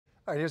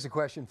All right, here's a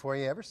question for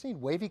you. Ever seen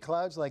wavy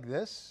clouds like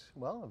this?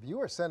 Well, a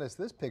viewer sent us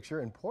this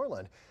picture in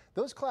Portland.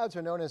 Those clouds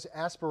are known as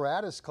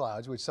asperatus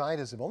clouds, which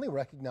scientists have only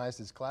recognized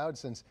as clouds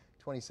since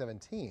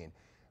 2017.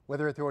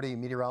 Weather Authority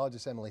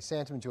meteorologist Emily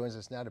Santom joins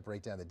us now to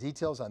break down the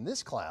details on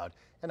this cloud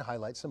and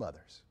highlight some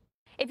others.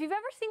 If you've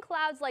ever seen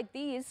clouds like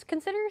these,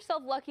 consider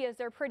yourself lucky as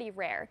they're pretty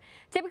rare.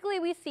 Typically,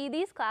 we see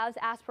these clouds,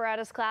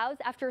 asperatus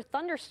clouds, after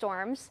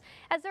thunderstorms,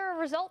 as they're a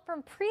result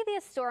from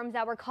previous storms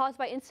that were caused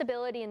by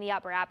instability in the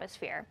upper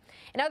atmosphere.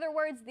 In other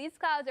words, these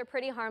clouds are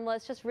pretty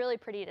harmless, just really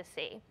pretty to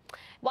see.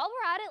 While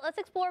we're at it, let's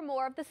explore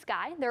more of the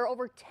sky. There are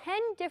over 10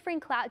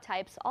 different cloud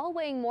types, all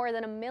weighing more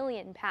than 1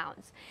 million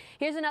pounds.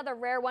 Here's another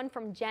rare one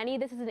from Jenny.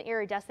 This is an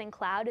iridescent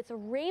cloud. It's a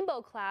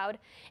rainbow cloud,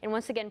 and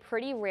once again,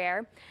 pretty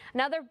rare.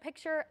 Another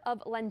picture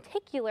of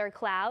lenticular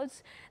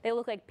clouds. They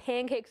look like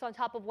pancakes on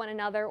top of one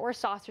another or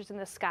saucers in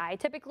the sky.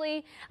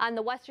 Typically on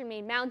the western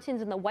Maine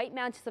mountains and the White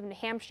Mountains of New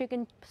Hampshire, you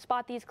can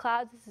spot these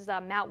clouds. This is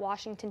Mount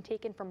Washington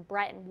taken from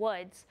Bretton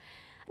Woods.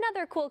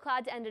 Another cool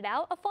cloud to end it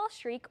out, a fall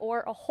streak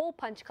or a hole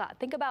punch cloud.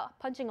 Think about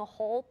punching a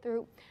hole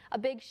through a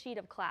big sheet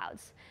of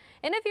clouds.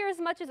 And if you're as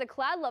much as a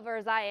cloud lover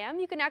as I am,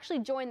 you can actually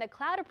join the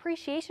Cloud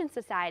Appreciation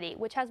Society,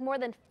 which has more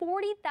than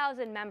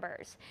 40,000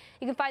 members.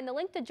 You can find the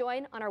link to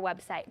join on our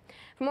website.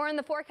 For more on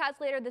the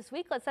forecast later this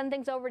week, let's send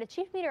things over to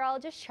Chief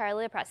Meteorologist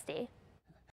Charlie Apresti.